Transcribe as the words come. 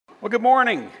Well, good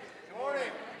morning. Good morning.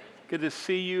 Good to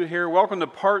see you here. Welcome to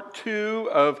part 2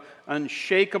 of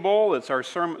Unshakable. It's our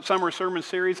summer sermon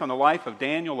series on the life of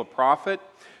Daniel the prophet.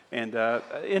 And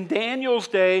in Daniel's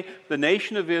day, the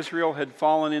nation of Israel had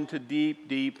fallen into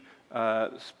deep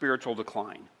spiritual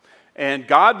decline. And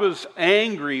God was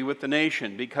angry with the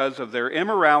nation because of their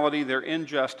immorality, their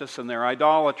injustice, and their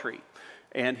idolatry.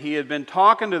 And he had been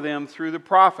talking to them through the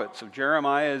prophets of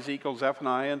Jeremiah, Ezekiel,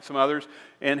 Zephaniah, and some others,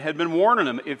 and had been warning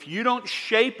them, if you don't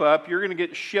shape up, you're going to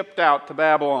get shipped out to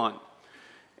Babylon.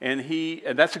 And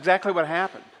that's exactly what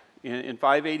happened. In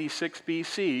 586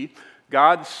 BC,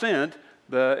 God sent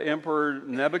the Emperor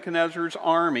Nebuchadnezzar's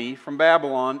army from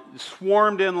Babylon,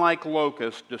 swarmed in like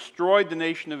locusts, destroyed the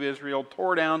nation of Israel,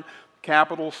 tore down the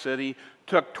capital city,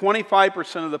 took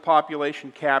 25% of the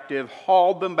population captive,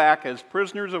 hauled them back as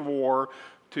prisoners of war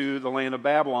to the land of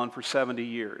Babylon for 70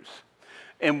 years.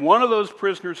 And one of those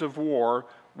prisoners of war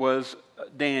was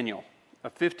Daniel, a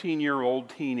 15-year-old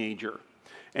teenager.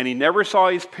 And he never saw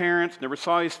his parents, never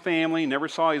saw his family, never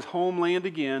saw his homeland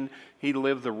again. He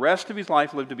lived the rest of his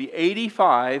life, lived to be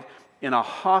 85, in a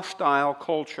hostile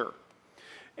culture.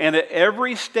 And at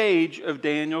every stage of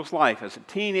Daniel's life, as a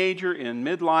teenager, in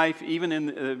midlife, even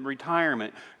in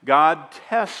retirement, God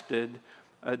tested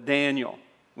Daniel.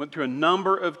 Went through a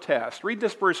number of tests. Read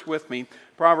this verse with me,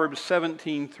 Proverbs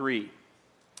 17:3.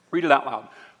 Read it out loud.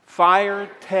 Fire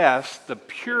tests the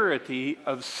purity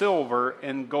of silver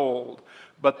and gold,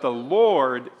 but the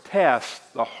Lord tests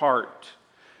the heart.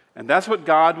 And that's what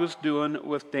God was doing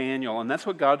with Daniel, and that's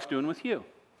what God's doing with you.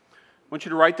 I want you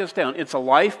to write this down. It's a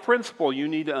life principle you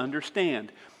need to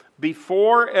understand.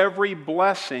 Before every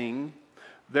blessing,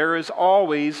 there is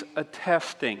always a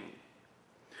testing.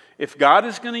 If God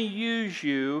is going to use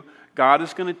you, God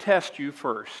is going to test you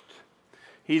first.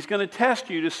 He's going to test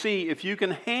you to see if you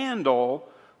can handle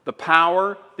the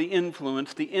power, the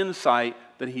influence, the insight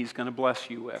that He's going to bless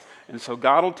you with. And so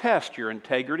God will test your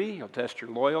integrity, He'll test your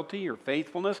loyalty, your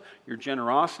faithfulness, your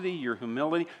generosity, your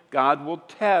humility. God will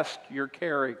test your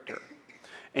character.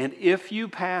 And if you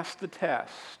pass the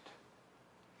test,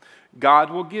 God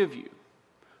will give you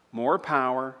more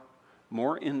power,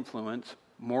 more influence,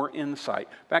 more insight.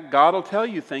 In fact, God will tell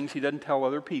you things He doesn't tell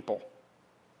other people.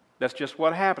 That's just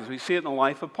what happens. We see it in the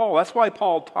life of Paul. That's why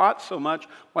Paul taught so much,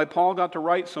 why Paul got to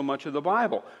write so much of the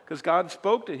Bible, because God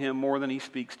spoke to him more than He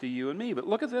speaks to you and me. But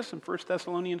look at this in 1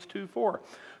 Thessalonians 2:4.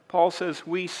 Paul says,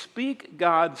 we speak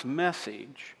God's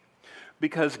message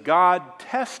because God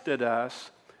tested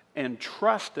us and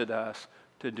trusted us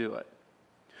to do it.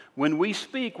 When we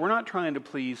speak, we're not trying to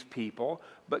please people,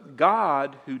 but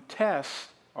God who tests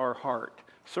our heart.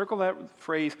 Circle that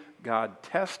phrase, God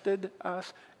tested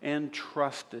us and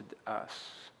trusted us.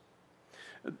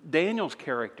 Daniel's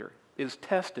character is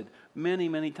tested many,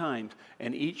 many times,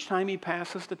 and each time he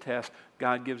passes the test,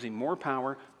 God gives him more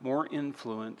power, more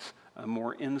influence,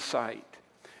 more insight.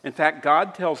 In fact,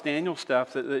 God tells Daniel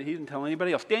stuff that He didn't tell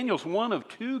anybody else. Daniel's one of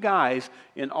 2 guys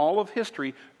in all of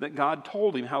history that God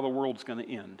told him how the world's going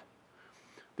to end.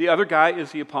 The other guy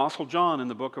is the Apostle John in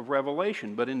the book of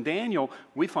Revelation. But in Daniel,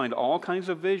 we find all kinds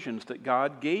of visions that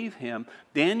God gave him.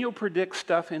 Daniel predicts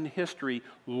stuff in history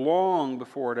long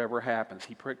before it ever happens.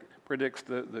 He predicts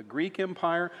the Greek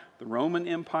Empire, the Roman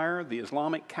Empire, the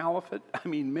Islamic Caliphate,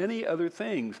 many other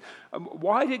things.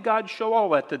 Why did God show all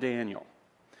that to Daniel?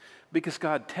 Because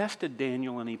God tested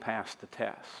Daniel and he passed the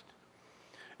test.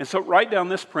 And so write down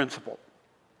this principle.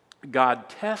 God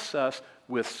tests us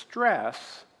with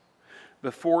stress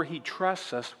before He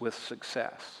trusts us with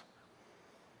success.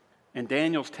 And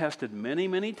Daniel's tested many,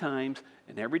 many times,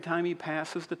 and every time he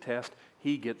passes the test,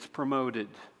 he gets promoted.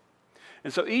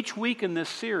 And so each week in this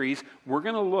series, we're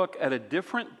going to look at a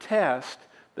different test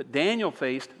that Daniel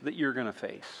faced that you're going to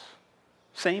face.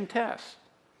 Same test.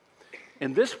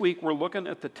 And this week, we're looking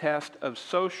at the test of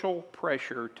social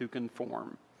pressure to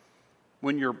conform.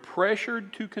 When you're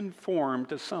pressured to conform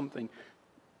to something,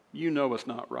 you know it's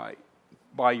not right.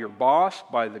 By your boss,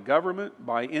 by the government,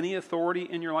 by any authority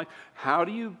in your life, how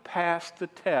do you pass the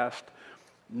test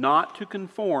not to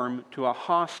conform to a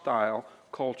hostile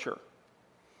culture?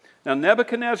 Now,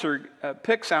 Nebuchadnezzar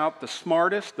picks out the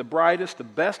smartest, the brightest, the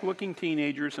best-looking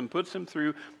teenagers and puts them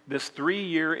through this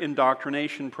 3-year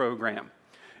indoctrination program.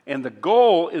 And the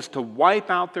goal is to wipe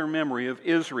out their memory of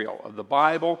Israel, of the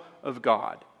Bible, of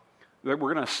God. We're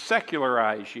going to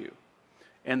secularize you.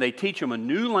 And they teach them a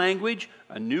new language,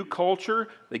 a new culture.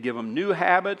 They give them new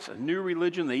habits, a new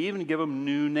religion. They even give them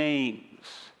new names.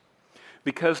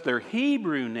 Because their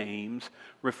Hebrew names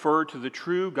refer to the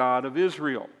true God of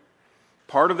Israel.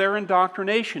 Part of their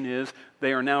indoctrination is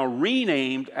they are now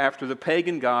renamed after the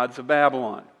pagan gods of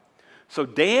Babylon. So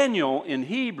Daniel in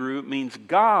Hebrew means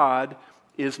God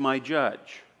is my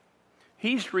judge.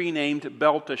 He's renamed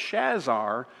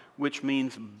Belteshazzar, which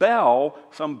means Bel,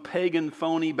 some pagan,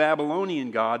 phony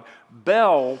Babylonian god.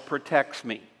 Bel protects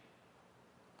me.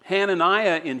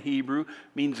 Hananiah in Hebrew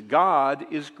means God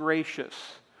is gracious.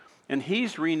 And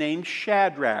he's renamed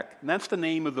Shadrach, and that's the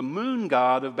name of the moon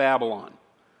god of Babylon.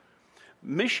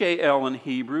 Mishael in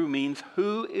Hebrew means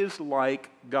who is like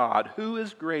God, who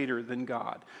is greater than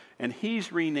God. And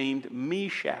he's renamed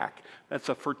Meshach, that's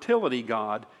a fertility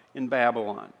god in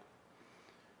Babylon.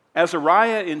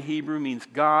 Azariah in Hebrew means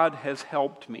God has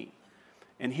helped me.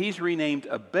 And he's renamed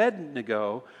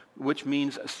Abednego, which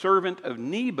means a servant of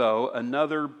Nebo,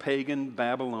 another pagan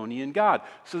Babylonian god.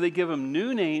 So they give him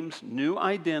new names, new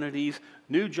identities,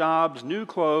 new jobs, new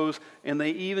clothes, and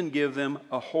they even give them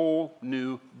a whole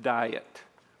new diet.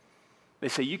 They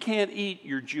say, you can't eat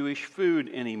your Jewish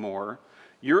food anymore.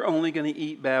 You're only going to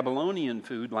eat Babylonian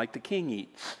food like the king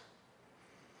eats.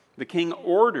 The king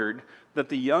ordered that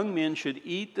the young men should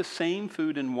eat the same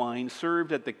food and wine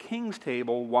served at the king's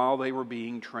table while they were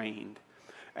being trained.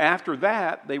 After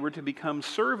that, they were to become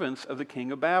servants of the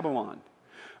king of Babylon.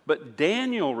 But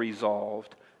Daniel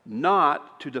resolved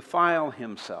not to defile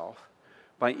himself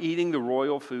by eating the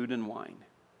royal food and wine.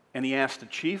 And he asked the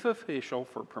chief official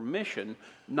for permission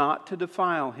not to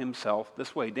defile himself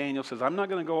this way. Daniel says, I'm not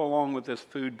going to go along with this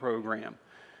food program.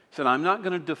 He said, I'm not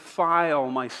going to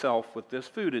defile myself with this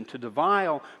food. And to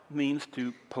defile means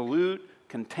to pollute,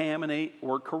 contaminate,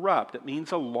 or corrupt. It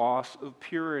means a loss of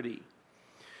purity.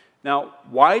 Now,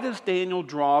 why does Daniel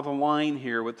draw the line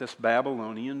here with this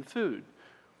Babylonian food?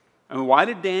 I mean, why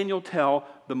did Daniel tell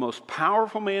the most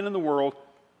powerful man in the world,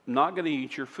 I'm not going to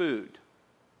eat your food?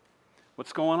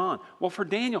 What's going on? Well, for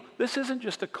Daniel, this isn't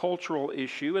just a cultural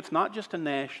issue. It's not just a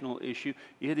national issue.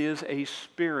 It is a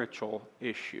spiritual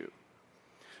issue.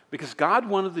 Because God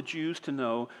wanted the Jews to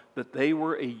know that they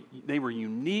were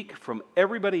unique from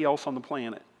everybody else on the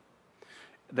planet.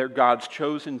 They're God's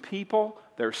chosen people.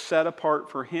 They're set apart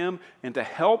for Him. And to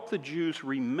help the Jews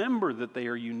remember that they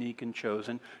are unique and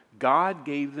chosen, God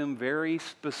gave them very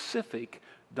specific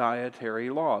dietary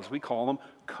laws. We call them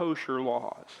kosher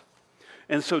laws.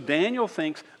 And so Daniel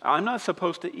thinks, I'm not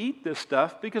supposed to eat this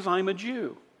stuff because I'm a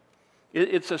Jew.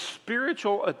 It's a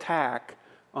spiritual attack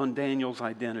on Daniel's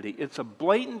identity. It's a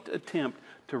blatant attempt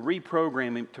to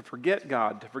reprogram him, to forget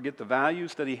God, to forget the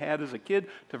values that he had as a kid,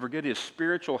 to forget his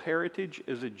spiritual heritage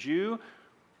as a Jew.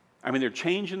 I mean, they're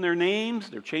changing their names,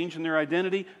 they're changing their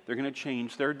identity, they're going to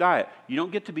change their diet. You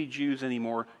don't get to be Jews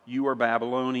anymore, you are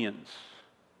Babylonians.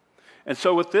 And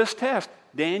so with this test,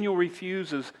 Daniel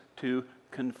refuses to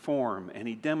conform, and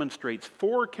he demonstrates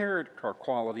 4 character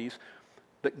qualities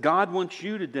that God wants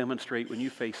you to demonstrate when you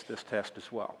face this test as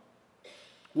well.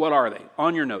 What are they?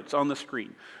 On your notes, on the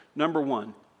screen. Number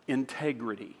 1,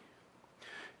 integrity.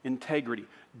 Integrity.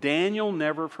 Daniel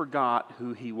never forgot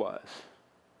who he was.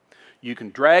 You can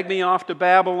drag me off to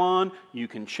Babylon, you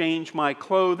can change my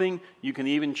clothing, you can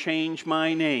even change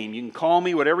my name. You can call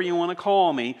me whatever you want to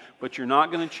call me, but you're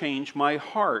not going to change my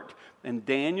heart. And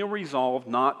Daniel resolved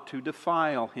not to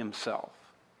defile himself.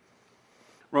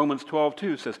 Romans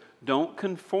 12:2 says, don't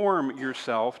conform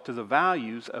yourself to the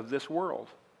values of this world.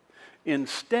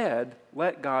 Instead,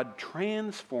 let God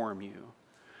transform you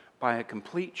by a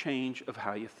complete change of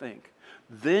how you think.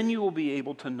 Then you will be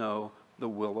able to know the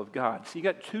will of God. So you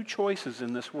got 2 choices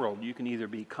in this world. You can either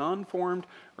be conformed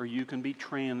or you can be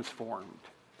transformed.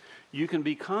 You can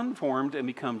be conformed and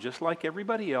become just like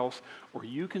everybody else, or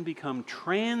you can become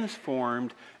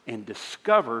transformed and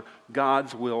discover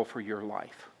God's will for your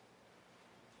life.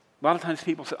 A lot of times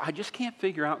people say, I just can't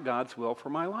figure out God's will for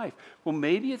my life. Well,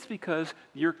 maybe it's because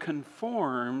you're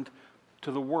conformed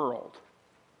to the world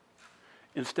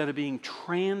instead of being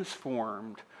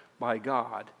transformed by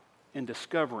God and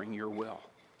discovering your will,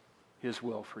 His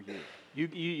will for you.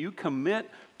 You commit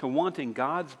to wanting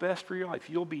God's best for your life.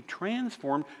 You'll be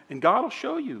transformed, and God will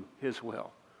show you His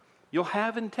will. You'll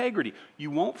have integrity. You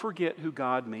won't forget who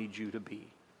God made you to be.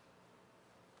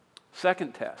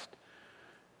 Second test,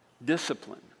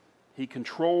 discipline. He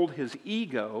controlled his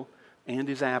ego and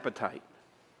his appetite.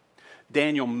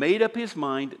 Daniel made up his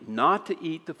mind not to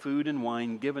eat the food and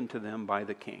wine given to them by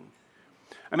the king.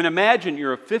 I mean, imagine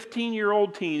you're a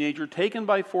 15-year-old teenager taken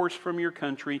by force from your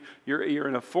country. You're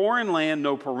in a foreign land,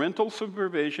 no parental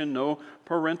supervision, no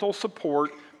parental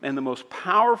support, and the most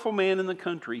powerful man in the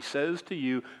country says to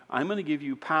you, I'm going to give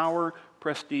you power,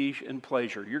 prestige, and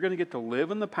pleasure. You're going to get to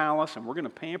live in the palace, and we're going to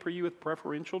pamper you with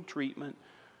preferential treatment.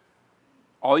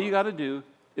 All you got to do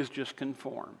is just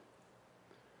conform.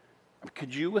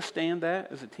 Could you withstand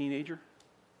that as a teenager,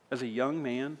 as a young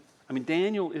man? I mean,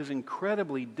 Daniel is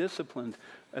incredibly disciplined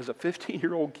as a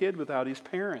 15-year-old kid without his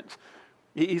parents.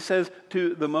 He says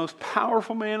to the most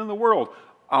powerful man in the world,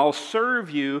 I'll serve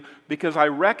you because I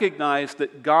recognize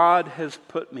that God has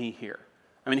put me here.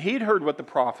 I mean, he'd heard what the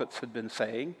prophets had been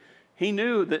saying. He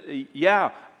knew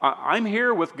that, I'm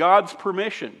here with God's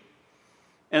permission.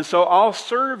 And so I'll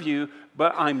serve you,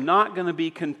 but I'm not going to be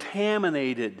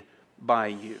contaminated by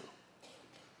you.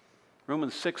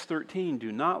 Romans 6:13,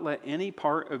 do not let any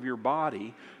part of your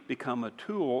body become a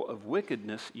tool of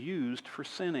wickedness used for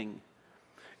sinning.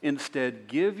 Instead,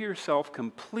 give yourself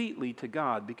completely to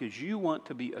God because you want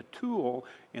to be a tool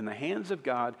in the hands of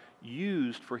God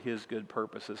used for His good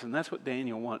purposes. And that's what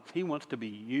Daniel wants. He wants to be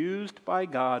used by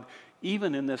God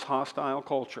even in this hostile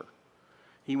culture.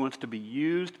 He wants to be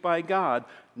used by God,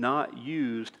 not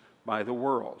used by the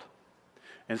world.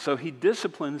 And so he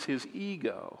disciplines his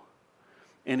ego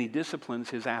and he disciplines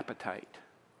his appetite.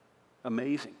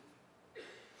 Amazing.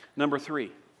 Number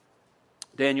 3,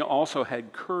 Daniel also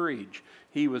had courage.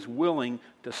 He was willing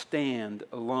to stand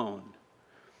alone.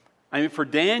 I mean, for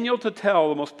Daniel to tell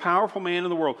the most powerful man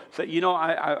in the world, say,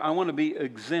 I want to be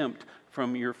exempt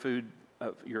from your food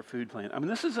plan. I mean,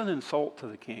 this is an insult to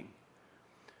the king.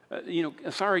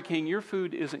 Sorry, king, your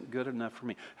food isn't good enough for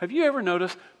me. Have you ever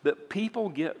noticed that people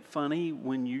get funny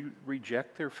when you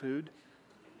reject their food?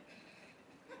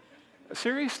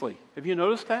 Seriously, have you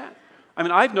noticed that? I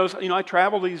mean, I've noticed, I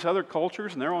travel to these other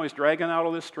cultures and they're always dragging out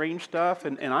all this strange stuff,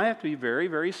 and I have to be very,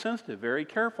 very sensitive, very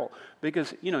careful.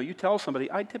 Because, you tell somebody,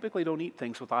 I typically don't eat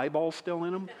things with eyeballs still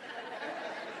in them.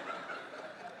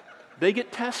 They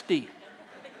get testy.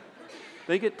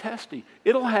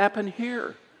 It'll happen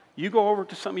here. You go over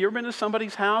to you ever been to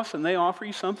somebody's house and they offer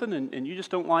you something and you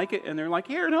just don't like it, and they're like,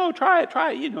 here, no, try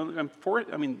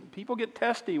it. People get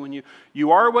testy when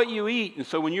you are what you eat, and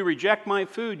so when you reject my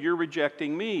food, you're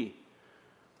rejecting me.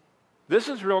 This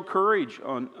is real courage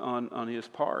on his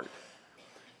part.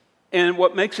 And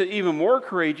what makes it even more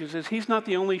courageous is he's not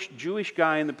the only Jewish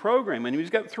guy in the program. And he's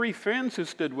got 3 friends who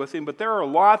stood with him, but there are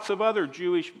lots of other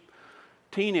Jewish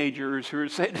teenagers who are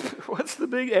saying,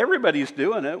 everybody's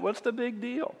doing it. What's the big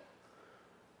deal?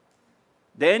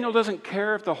 Daniel doesn't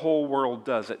care if the whole world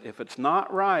does it. If it's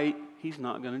not right, he's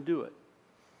not going to do it.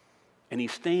 And he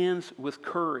stands with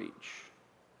courage.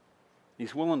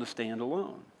 He's willing to stand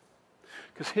alone.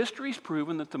 Because history's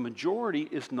proven that the majority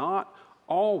is not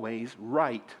always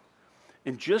right.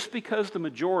 And just because the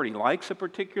majority likes a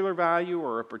particular value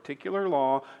or a particular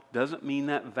law doesn't mean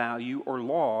that value or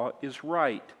law is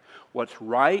right. What's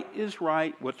right is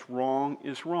right, what's wrong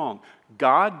is wrong.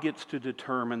 God gets to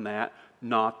determine that,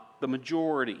 not the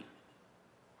majority.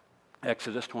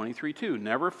 Exodus 23:2,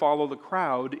 never follow the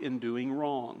crowd in doing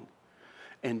wrong.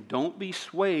 And don't be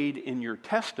swayed in your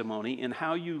testimony in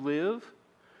how you live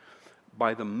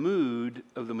by the mood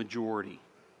of the majority.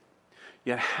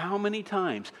 Yet how many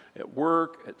times at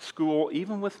work, at school,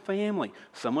 even with family,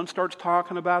 someone starts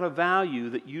talking about a value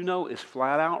that you know is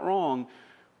flat out wrong,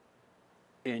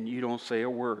 and you don't say a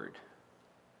word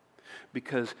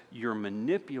because you're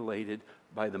manipulated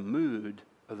by the mood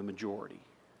of the majority.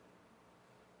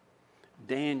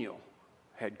 Daniel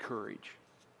had courage.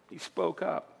 He spoke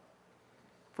up.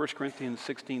 1 Corinthians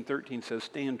 16:13 says,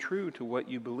 stand true to what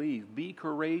you believe. Be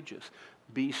courageous.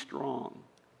 Be strong.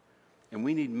 And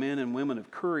we need men and women of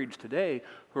courage today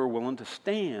who are willing to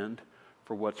stand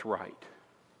for what's right.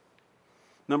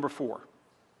 Number 4.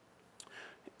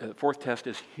 The 4th test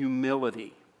is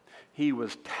humility. He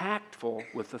was tactful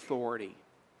with authority.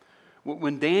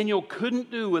 When Daniel couldn't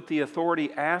do what the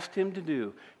authority asked him to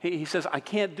do, he says, I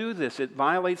can't do this. It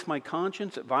violates my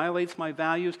conscience. It violates my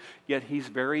values. Yet he's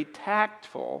very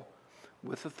tactful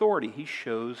with authority. He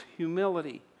shows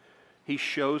humility. He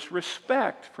shows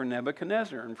respect for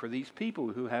Nebuchadnezzar and for these people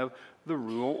who have the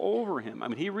rule over him. I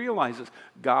mean, he realizes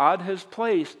God has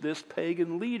placed this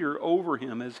pagan leader over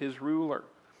him as his ruler.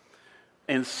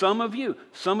 And some of you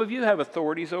have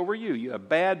authorities over you. You have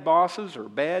bad bosses or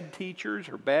bad teachers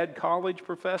or bad college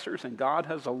professors, and God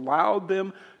has allowed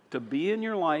them to be in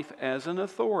your life as an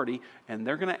authority, and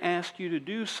they're going to ask you to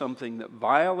do something that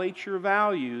violates your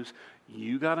values.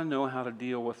 You got to know how to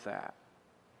deal with that.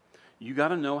 You got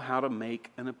to know how to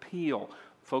make an appeal.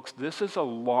 Folks, this is a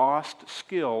lost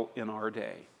skill in our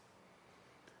day.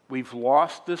 We've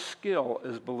lost this skill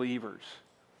as believers.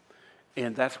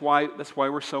 And that's why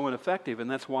we're so ineffective, and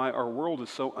that's why our world is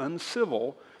so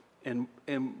uncivil, and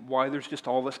why there's just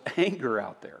all this anger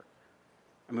out there.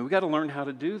 I mean, we've got to learn how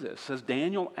to do this. It says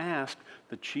Daniel asked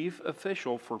the chief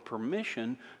official for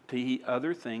permission to eat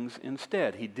other things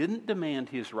instead. He didn't demand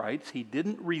his rights. He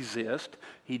didn't resist.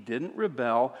 He didn't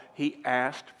rebel. He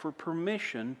asked for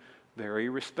permission very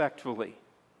respectfully.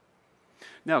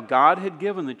 Now, God had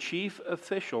given the chief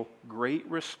official great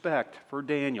respect for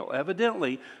Daniel.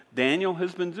 Evidently, Daniel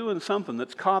has been doing something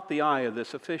that's caught the eye of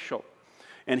this official.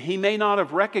 And he may not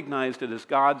have recognized it as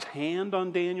God's hand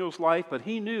on Daniel's life, but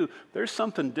he knew there's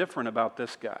something different about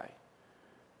this guy.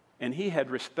 And he had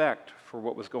respect for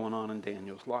what was going on in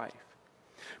Daniel's life.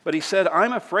 But he said,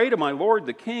 I'm afraid of my lord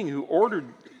the king, who ordered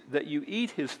that you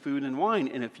eat his food and wine.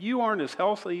 And if you aren't as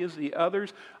healthy as the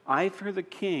others, I fear the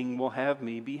king will have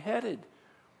me beheaded.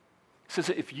 He says,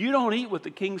 if you don't eat what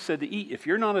the king said to eat, if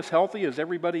you're not as healthy as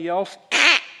everybody else,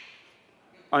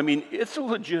 I mean, it's a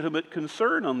legitimate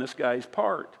concern on this guy's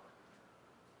part.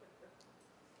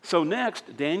 So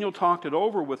next, Daniel talked it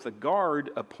over with the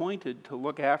guard appointed to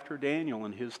look after Daniel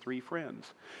and his 3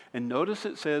 friends. And notice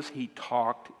it says he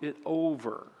talked it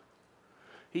over.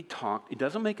 He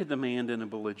doesn't make a demand in a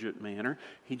belligerent manner.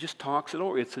 He just talks it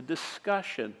over. It's a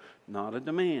discussion, not a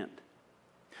demand.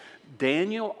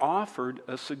 Daniel offered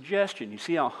a suggestion. You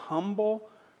see how humble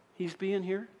he's being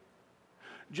here?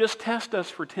 Just test us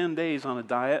for 10 days on a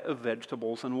diet of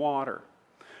vegetables and water.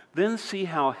 Then see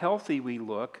how healthy we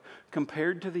look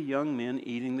compared to the young men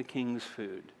eating the king's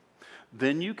food.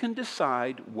 Then you can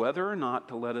decide whether or not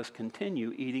to let us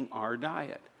continue eating our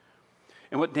diet.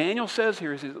 And what Daniel says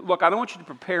here is, look, I don't want you to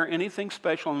prepare anything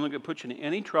special. I'm not going to put you in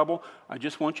any trouble. I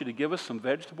just want you to give us some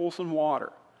vegetables and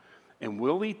water. And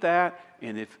we'll eat that,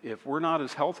 and if we're not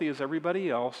as healthy as everybody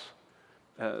else,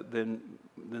 then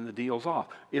the deal's off.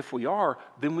 If we are,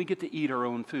 then we get to eat our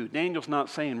own food. Daniel's not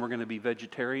saying we're going to be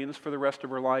vegetarians for the rest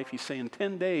of our life. He's saying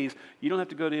 10 days, you don't have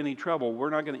to go to any trouble.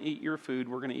 We're not going to eat your food.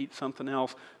 We're going to eat something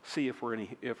else, see if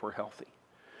we're healthy.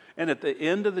 And at the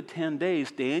end of the 10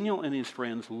 days, Daniel and his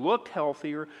friends looked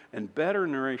healthier and better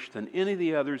nourished than any of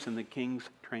the others in the king's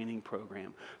training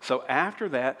program. So after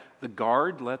that, the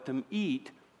guard let them eat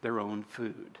their own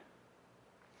food.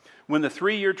 When the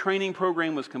 3-year training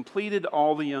program was completed,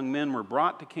 all the young men were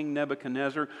brought to King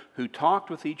Nebuchadnezzar, who talked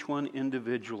with each one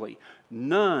individually.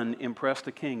 None impressed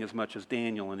the king as much as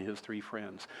Daniel and his 3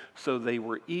 friends. So they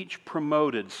were each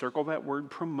promoted, circle that word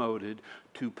promoted,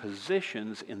 to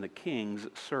positions in the king's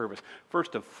service.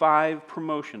 First of 5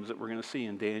 promotions that we're going to see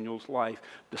in Daniel's life,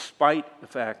 despite the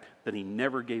fact that he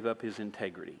never gave up his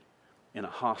integrity in a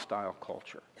hostile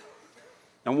culture.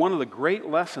 And one of the great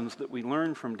lessons that we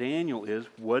learn from Daniel is,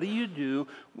 what do you do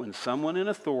when someone in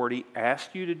authority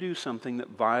asks you to do something that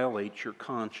violates your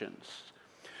conscience?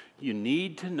 You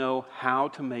need to know how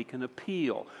to make an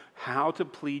appeal, how to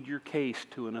plead your case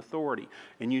to an authority.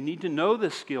 And you need to know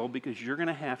this skill because you're going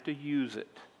to have to use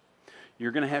it.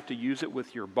 You're going to have to use it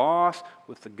with your boss,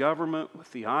 with the government,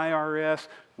 with the IRS,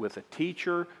 with a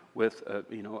teacher, with a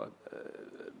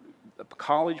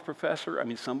college professor. I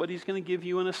mean, somebody's going to give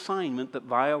you an assignment that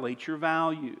violates your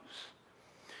values.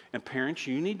 And parents,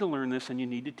 you need to learn this and you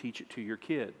need to teach it to your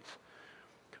kids.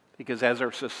 Because as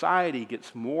our society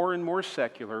gets more and more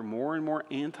secular, more and more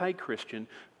anti-Christian,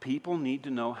 people need to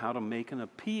know how to make an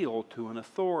appeal to an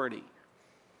authority.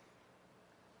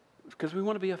 Because we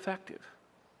want to be effective.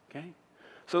 Okay?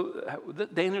 So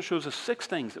Daniel shows us 6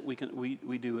 things that we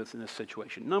do in this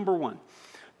situation. Number 1,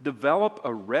 develop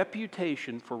a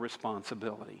reputation for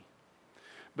responsibility.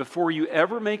 Before you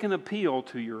ever make an appeal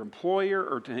to your employer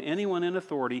or to anyone in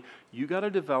authority, you got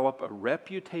to develop a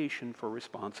reputation for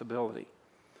responsibility.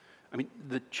 I mean,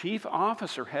 the chief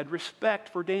officer had respect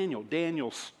for Daniel. Daniel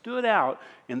stood out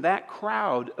in that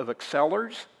crowd of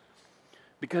excellers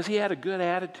because he had a good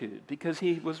attitude, because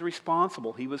he was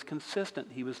responsible, he was consistent,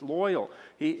 he was loyal,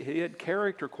 he had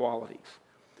character qualities.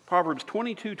 Proverbs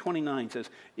 22:29 says,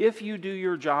 if you do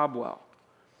your job well,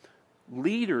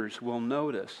 leaders will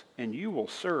notice and you will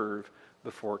serve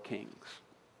before kings.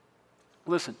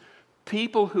 Listen,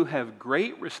 people who have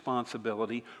great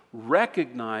responsibility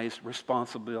recognize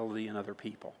responsibility in other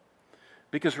people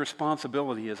because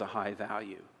responsibility is a high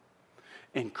value.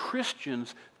 And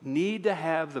Christians need to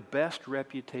have the best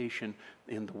reputation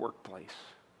in the workplace.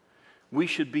 We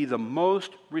should be the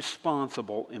most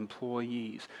responsible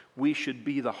employees. We should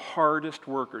be the hardest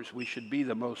workers. We should be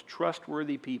the most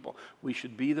trustworthy people. We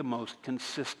should be the most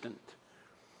consistent.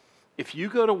 If you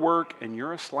go to work and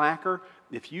you're a slacker,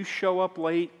 if you show up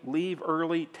late, leave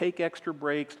early, take extra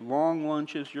breaks, long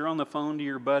lunches, you're on the phone to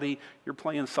your buddy, you're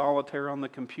playing solitaire on the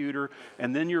computer,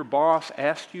 and then your boss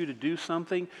asks you to do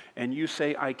something and you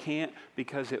say, I can't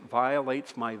because it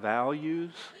violates my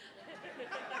values.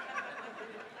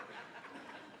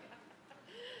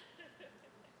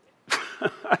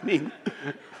 I mean,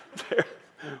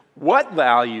 what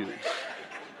values?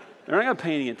 They're not going to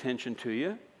pay any attention to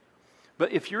you.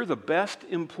 But if you're the best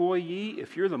employee,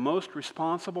 if you're the most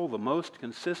responsible, the most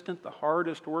consistent, the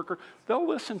hardest worker, they'll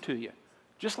listen to you,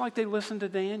 just like they listened to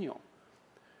Daniel.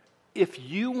 If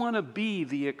you want to be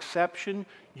the exception,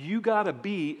 you got to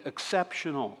be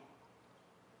exceptional.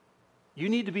 You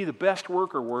need to be the best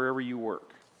worker wherever you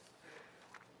work.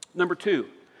 Number 2,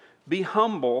 be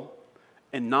humble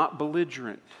and not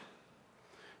belligerent.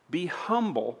 Be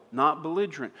humble, not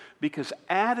belligerent, because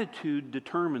attitude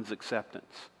determines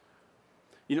acceptance.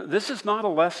 You know, this is not a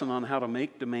lesson on how to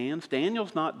make demands.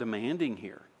 Daniel's not demanding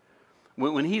here.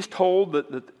 When he's told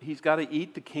that he's got to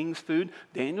eat the king's food,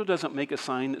 Daniel doesn't make a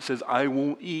sign that says, "I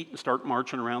won't eat," and start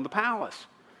marching around the palace.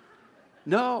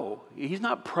 No, he's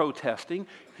not protesting.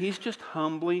 He's just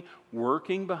humbly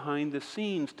working behind the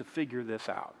scenes to figure this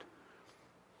out.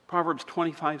 Proverbs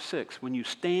 25:6, when you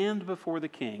stand before the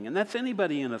king, and that's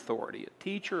anybody in authority, a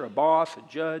teacher, a boss, a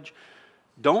judge,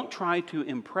 don't try to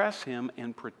impress him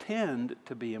and pretend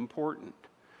to be important.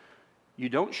 You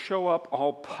don't show up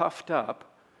all puffed up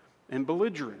and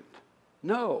belligerent.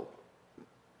 No,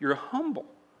 you're humble.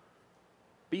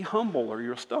 Be humble or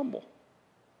you'll stumble.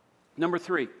 Number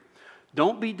 3,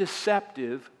 don't be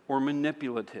deceptive or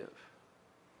manipulative.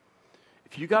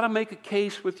 If you got to make a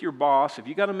case with your boss, if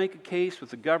you got to make a case with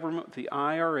the government, with the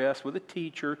IRS, with a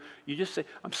teacher, you just say,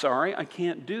 "I'm sorry, I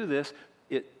can't do this.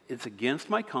 It's against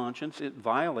my conscience. It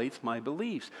violates my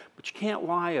beliefs." But you can't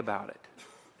lie about it.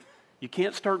 You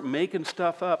can't start making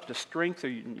stuff up to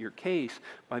strengthen your case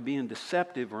by being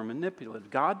deceptive or manipulative.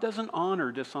 God doesn't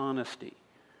honor dishonesty.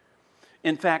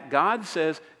 In fact, God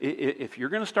says, if you're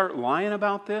going to start lying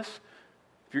about this,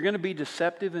 if you're going to be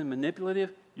deceptive and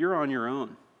manipulative, you're on your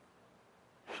own.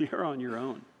 You're on your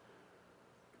own.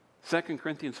 2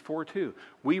 Corinthians 4:2,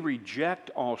 we reject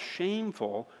all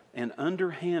shameful and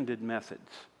underhanded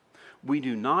methods. We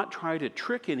do not try to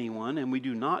trick anyone, and we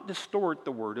do not distort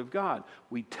the word of God.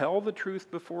 We tell the truth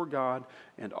before God,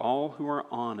 and all who are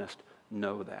honest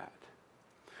know that.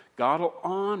 God will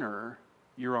honor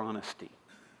your honesty.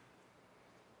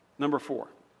 Number 4,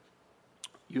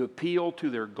 you appeal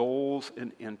to their goals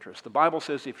and interests. The Bible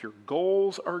says if your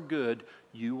goals are good,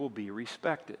 you will be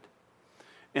respected.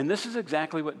 And this is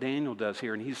exactly what Daniel does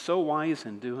here, and he's so wise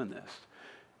in doing this.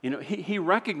 You know, he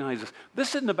recognizes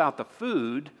this isn't about the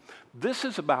food, this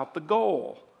is about the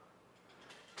goal.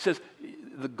 He says,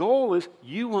 the goal is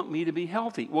you want me to be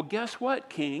healthy. Well, guess what,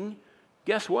 king?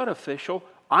 Guess what, official?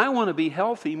 I want to be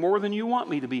healthy more than you want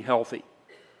me to be healthy.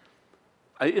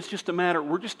 It's just a matter,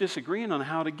 we're just disagreeing on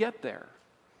how to get there.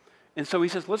 And so he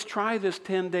says, let's try this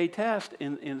 10-day test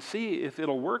and see if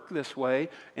it'll work this way.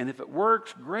 And if it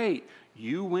works, great.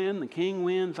 You win, the king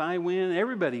wins, I win,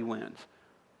 everybody wins.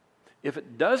 If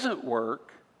it doesn't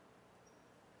work,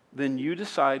 then you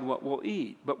decide what we'll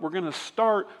eat. But we're going to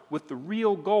start with the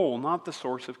real goal, not the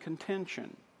source of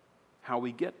contention, how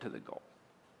we get to the goal.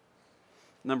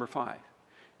 Number 5,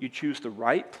 you choose the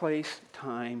right place,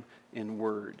 time, and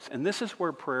words. And this is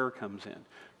where prayer comes in.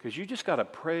 Because you just got to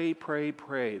pray, pray,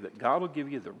 pray that God will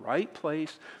give you the right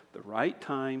place, the right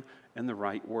time, and the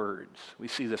right words. We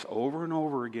see this over and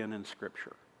over again in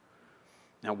Scripture.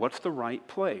 Now, what's the right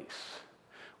place?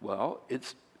 Well,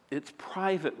 it's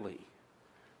privately.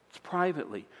 It's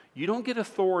privately. You don't get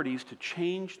authorities to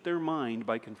change their mind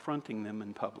by confronting them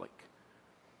in public.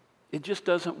 It just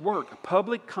doesn't work.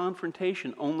 Public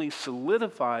confrontation only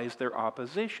solidifies their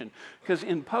opposition. Because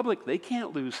in public, they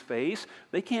can't lose face.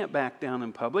 They can't back down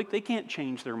in public. They can't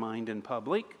change their mind in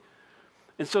public.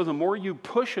 And so the more you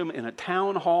push them in a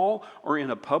town hall or in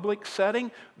a public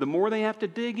setting, the more they have to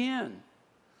dig in.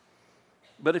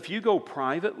 But if you go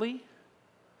privately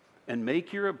and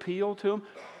make your appeal to them,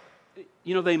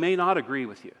 you know, they may not agree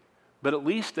with you, but at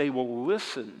least they will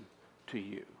listen to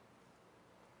you.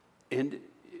 And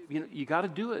you know, you got to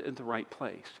do it at the right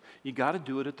place. You got to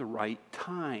do it at the right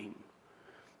time.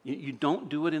 You don't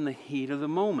do it in the heat of the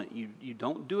moment. You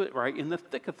don't do it right in the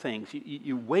thick of things.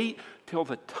 You wait till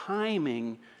the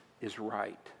timing is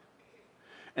right.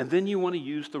 And then you want to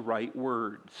use the right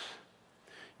words.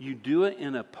 You do it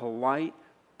in a polite,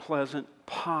 pleasant,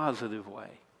 positive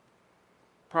way.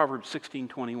 Proverbs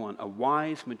 16:21, a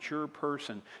wise, mature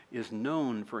person is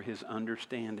known for his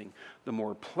understanding. The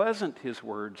more pleasant his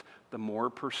words, the more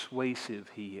persuasive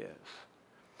he is.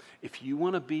 If you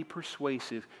want to be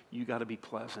persuasive, you got to be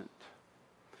pleasant.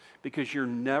 Because you're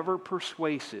never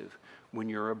persuasive when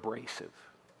you're abrasive.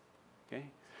 Okay?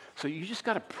 So you just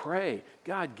got to pray,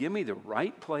 God, give me the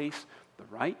right place, the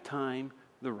right time,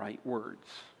 the right words.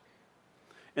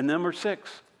 And number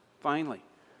 6, finally,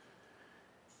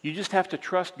 you just have to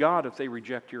trust God if they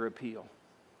reject your appeal.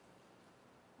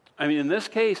 I mean, in this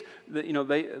case,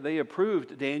 they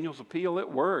approved Daniel's appeal. It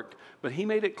worked. But he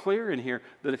made it clear in here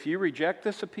that if you reject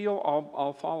this appeal,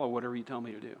 I'll follow whatever you tell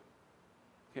me to do.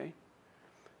 Okay?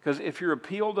 Because if your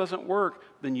appeal doesn't work,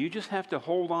 then you just have to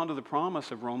hold on to the promise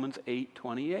of Romans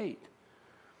 8:28.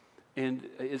 And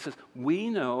it says, we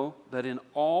know that in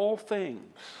all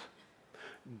things,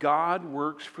 God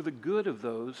works for the good of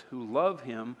those who love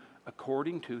him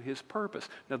according to his purpose.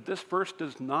 Now, this verse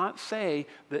does not say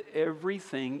that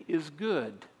everything is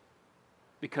good,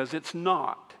 because it's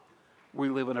not. We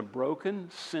live in a broken,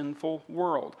 sinful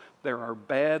world. There are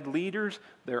bad leaders,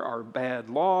 there are bad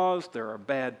laws, there are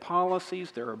bad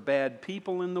policies, there are bad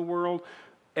people in the world.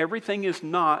 Everything is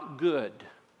not good.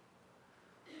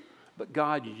 But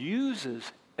God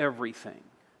uses everything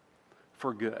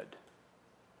for good,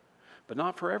 but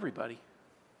not for everybody.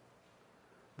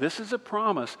 This is a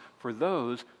promise for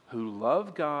those who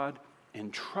love God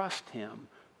and trust him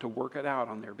to work it out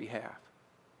on their behalf.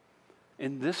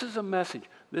 And this is a message.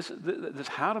 This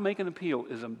how to make an appeal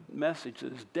is a message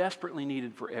that is desperately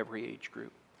needed for every age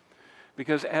group.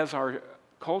 Because as our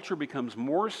culture becomes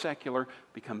more secular,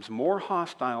 becomes more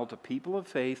hostile to people of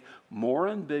faith, more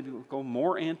unbiblical,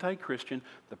 more anti-Christian,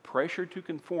 the pressure to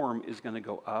conform is going to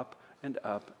go up and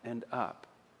up and up.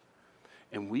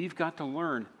 And we've got to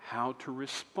learn how to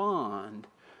respond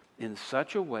in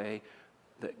such a way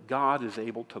that God is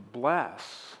able to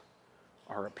bless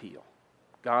our appeal.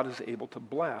 God is able to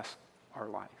bless our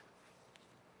life.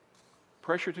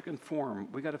 Pressure to conform,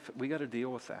 we got to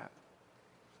deal with that.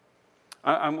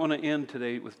 I want to end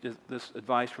today with this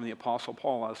advice from the Apostle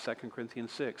Paul out of 2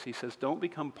 Corinthians 6. He says, don't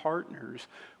become partners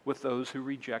with those who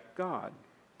reject God.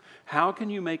 How can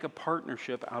you make a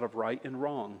partnership out of right and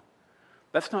wrong?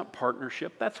 That's not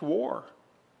partnership, that's war.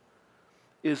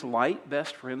 Is light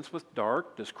best friends with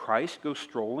dark? Does Christ go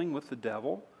strolling with the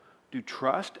devil? Do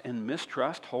trust and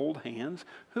mistrust hold hands?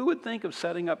 Who would think of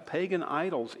setting up pagan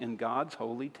idols in God's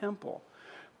holy temple?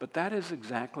 But that is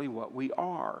exactly what we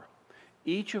are.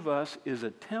 Each of us is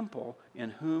a temple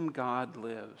in whom God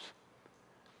lives.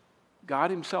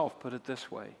 God himself put it this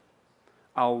way: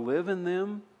 I'll live in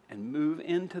them and move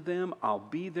into them. I'll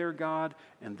be their God,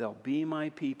 and they'll be my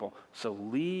people. So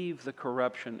leave the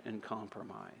corruption and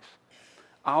compromise.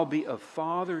 I'll be a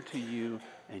father to you,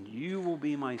 and you will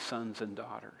be my sons and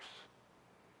daughters.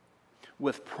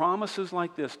 With promises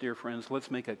like this, dear friends, let's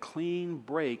make a clean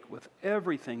break with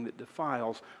everything that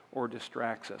defiles or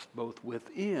distracts us, both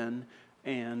within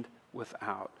and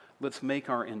without. Let's make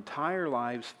our entire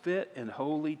lives fit and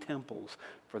holy temples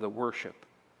for the worship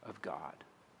of God.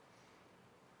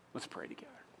 Let's pray together.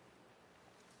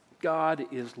 God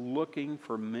is looking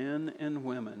for men and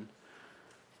women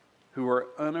who are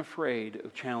unafraid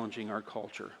of challenging our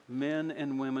culture. Men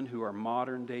and women who are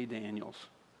modern day Daniels,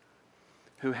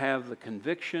 who have the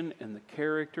conviction and the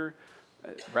character,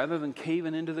 rather than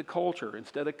caving into the culture,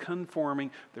 instead of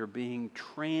conforming, they're being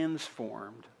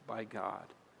transformed by God.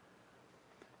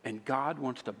 And God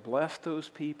wants to bless those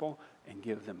people and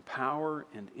give them power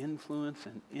and influence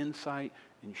and insight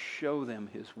and show them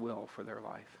his will for their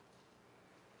life.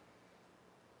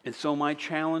 And so my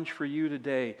challenge for you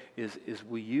today is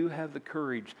will you have the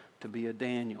courage to be a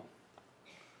Daniel?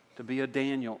 To be a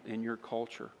Daniel in your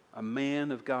culture. A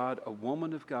man of God, a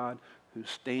woman of God who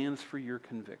stands for your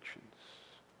convictions.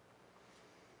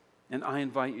 And I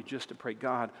invite you just to pray,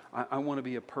 God, I want to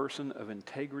be a person of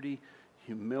integrity,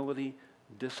 humility,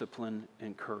 discipline,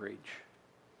 and courage.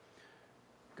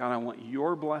 God, I want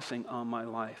your blessing on my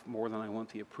life more than I want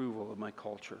the approval of my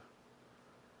culture.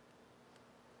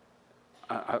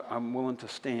 I'm willing to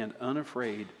stand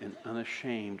unafraid and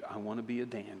unashamed. I want to be a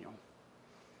Daniel.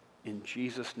 In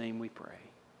Jesus' name we pray.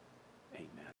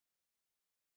 Amen.